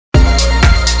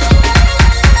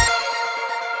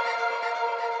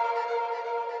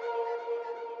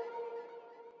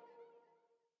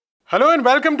Hello and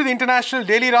welcome to the International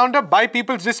Daily Roundup by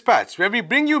People's Dispatch, where we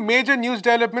bring you major news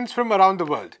developments from around the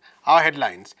world. Our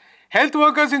headlines: health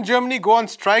workers in Germany go on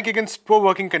strike against poor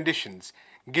working conditions.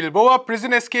 Gilboa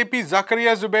prison escapee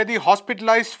Zakaria Zubeidi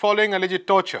hospitalized following alleged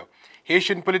torture.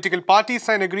 Haitian political parties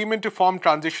sign agreement to form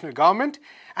transitional government.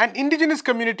 And indigenous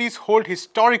communities hold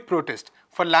historic protest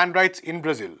for land rights in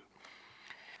Brazil.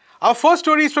 Our first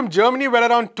story is from Germany, where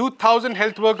around 2,000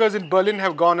 health workers in Berlin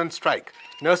have gone on strike.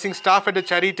 Nursing staff at the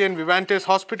Charité and Vivantes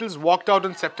hospitals walked out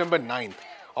on September 9th.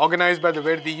 Organized by the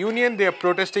Verdi Union, they are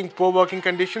protesting poor working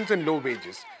conditions and low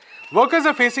wages. Workers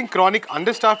are facing chronic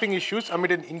understaffing issues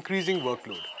amid an increasing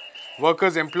workload.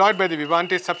 Workers employed by the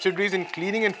Vivantes subsidiaries in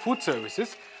cleaning and food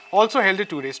services also held a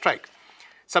two-day strike.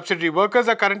 Subsidiary workers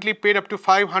are currently paid up to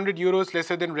 €500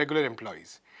 lesser than regular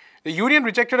employees. The union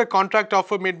rejected a contract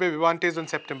offer made by Vivantes on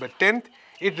September 10th.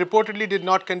 It reportedly did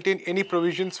not contain any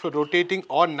provisions for rotating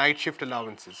or night shift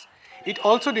allowances. It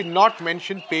also did not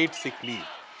mention paid sick leave.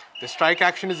 The strike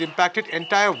action has impacted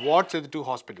entire wards at the two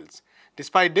hospitals.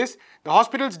 Despite this, the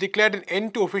hospitals declared an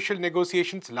end to official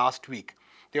negotiations last week.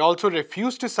 They also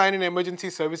refused to sign an emergency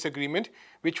service agreement,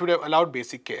 which would have allowed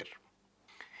basic care.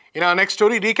 In our next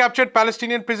story, recaptured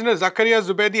Palestinian prisoner Zakaria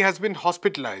Zubeidi has been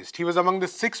hospitalized. He was among the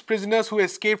 6 prisoners who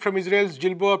escaped from Israel's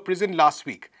Gilboa prison last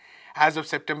week. As of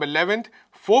September 11th,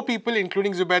 4 people,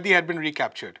 including Zubeidi, had been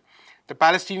recaptured. The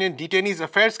Palestinian Detainees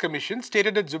Affairs Commission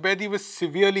stated that Zubeidi was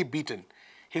severely beaten.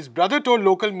 His brother told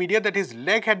local media that his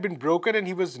leg had been broken and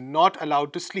he was not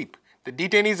allowed to sleep. The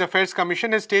Detainees Affairs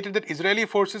Commission has stated that Israeli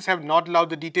forces have not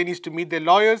allowed the detainees to meet their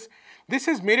lawyers. This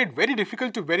has made it very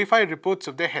difficult to verify reports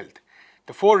of their health.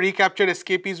 The 4 recaptured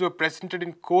escapees were presented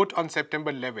in court on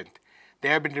September 11th. They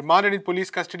have been remanded in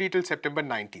police custody till September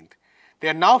 19th. They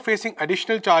are now facing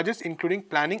additional charges, including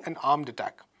planning an armed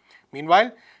attack.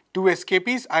 Meanwhile, 2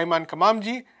 escapees, Ayman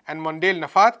Kamamji and Mondale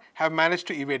Nafat, have managed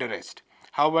to evade arrest.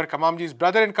 However, Kamamji's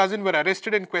brother and cousin were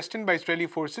arrested and questioned by Israeli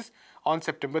forces on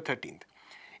September 13th.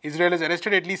 Israel has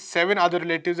arrested at least 7 other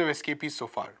relatives of escapees so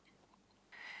far.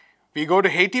 We go to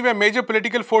Haiti, where major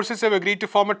political forces have agreed to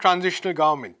form a transitional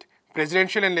government.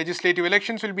 Presidential and legislative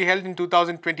elections will be held in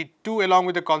 2022 along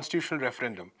with a constitutional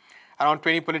referendum. Around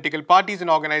 20 political parties and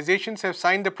organizations have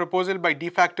signed the proposal by de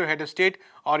facto head of state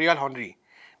Ariel Henry.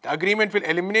 The agreement will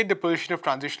eliminate the position of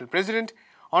transitional president.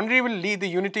 Henry will lead the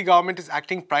unity government as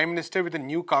acting prime minister with a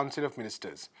new council of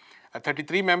ministers. A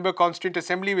 33-member constituent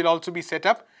assembly will also be set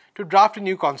up to draft a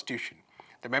new constitution.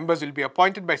 The members will be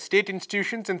appointed by state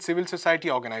institutions and civil society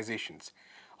organizations.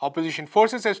 Opposition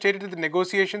forces have stated that the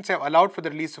negotiations have allowed for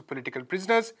the release of political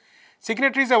prisoners.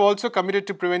 Signatories have also committed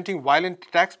to preventing violent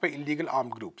attacks by illegal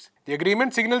armed groups. The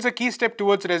agreement signals a key step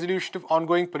towards resolution of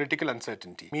ongoing political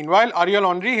uncertainty. Meanwhile, Ariel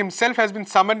Henry himself has been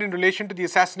summoned in relation to the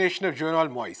assassination of Jovenel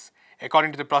Moïse.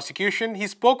 According to the prosecution, he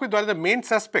spoke with one of the main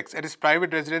suspects at his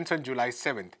private residence on July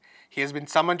 7th. He has been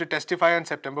summoned to testify on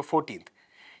September 14th.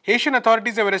 Haitian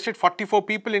authorities have arrested 44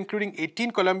 people, including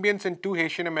 18 Colombians and 2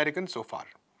 Haitian Americans so far.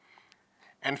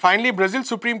 And finally, Brazil's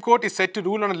Supreme Court is set to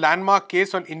rule on a landmark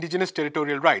case on indigenous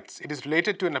territorial rights. It is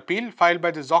related to an appeal filed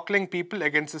by the Zocaleng people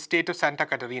against the state of Santa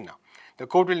Catarina. The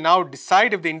court will now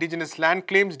decide if the indigenous land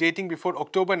claims dating before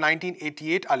October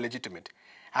 1988 are legitimate.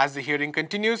 As the hearing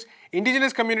continues,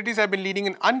 indigenous communities have been leading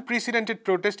an unprecedented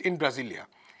protest in Brasilia.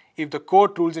 If the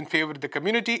court rules in favor of the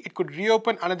community, it could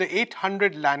reopen another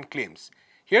 800 land claims.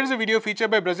 Here is a video featured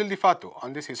by Brazil de Fato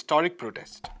on this historic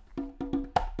protest.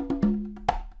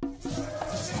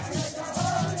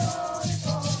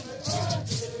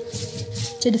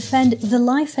 To defend the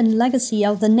life and legacy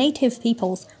of the native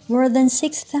peoples, more than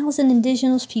 6,000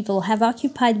 indigenous people have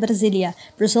occupied Brasilia,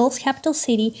 Brazil's capital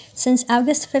city, since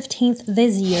August 15th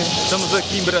this year.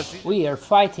 We are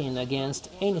fighting against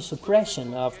any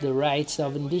suppression of the rights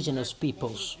of indigenous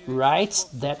peoples, rights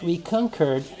that we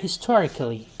conquered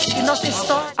historically.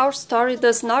 Our story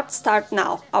does not start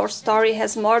now. Our story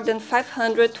has more than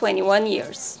 521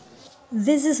 years.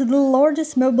 This is the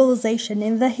largest mobilization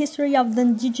in the history of the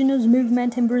indigenous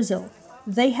movement in Brazil.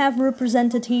 They have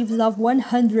representatives of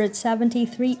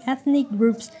 173 ethnic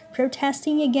groups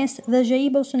protesting against the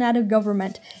Jair Bolsonaro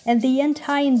government and the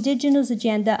anti-indigenous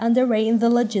agenda underway in the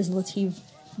legislative.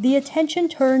 The attention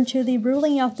turned to the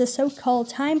ruling of the so-called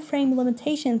time frame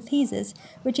limitation thesis,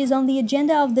 which is on the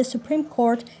agenda of the Supreme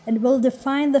Court and will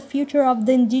define the future of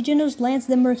the indigenous lands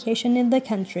demarcation in the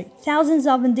country. Thousands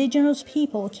of indigenous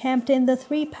people camped in the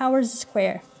Three Powers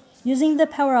Square. Using the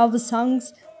power of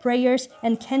songs, prayers,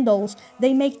 and candles,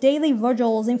 they make daily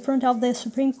vigils in front of the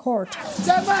Supreme Court.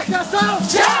 Demarcação!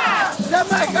 Já!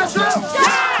 Demarcação!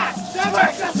 Já!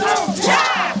 Demarcação!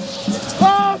 Já!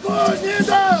 Povo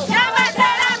unido!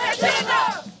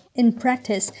 In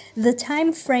practice, the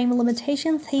time frame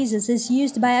limitation thesis is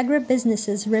used by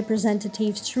agribusinesses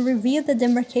representatives to review the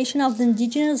demarcation of the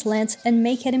indigenous lands and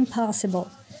make it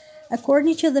impossible.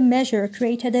 According to the measure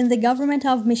created in the government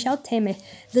of Michel Temer,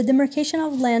 the demarcation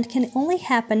of land can only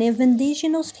happen if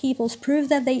indigenous peoples prove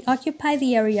that they occupy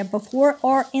the area before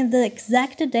or in the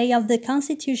exact day of the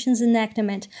Constitution's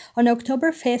enactment on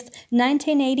October 5,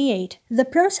 1988. The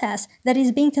process, that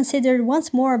is being considered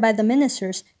once more by the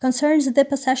ministers, concerns the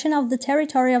possession of the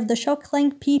territory of the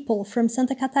Xoclang people from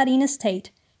Santa Catarina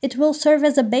state. It will serve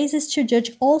as a basis to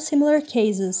judge all similar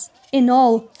cases. In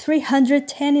all,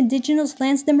 310 indigenous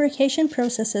lands demarcation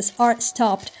processes are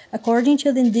stopped, according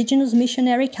to the Indigenous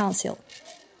Missionary Council.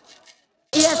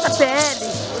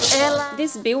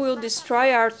 This bill will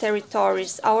destroy our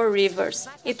territories, our rivers.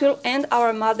 It will end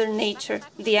our mother nature,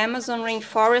 the Amazon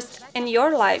rainforest, and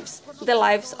your lives, the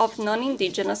lives of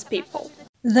non-indigenous people.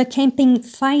 The campaign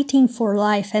Fighting for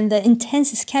Life and the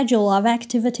intense schedule of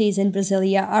activities in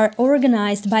Brasilia are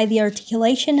organized by the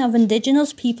Articulation of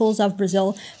Indigenous Peoples of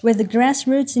Brazil with the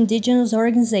grassroots indigenous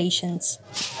organizations.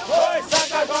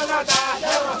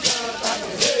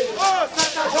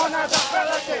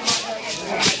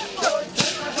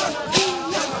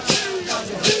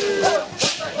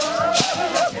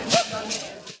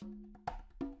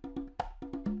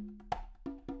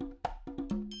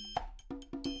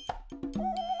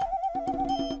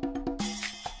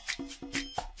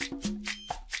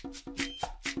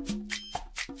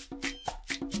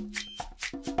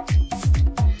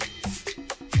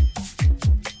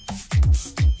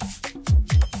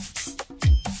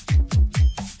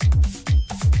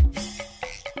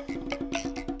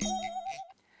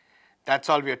 That's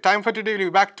all we have time for today. We'll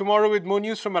be back tomorrow with more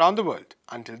news from around the world.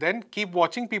 Until then, keep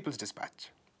watching People's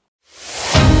Dispatch.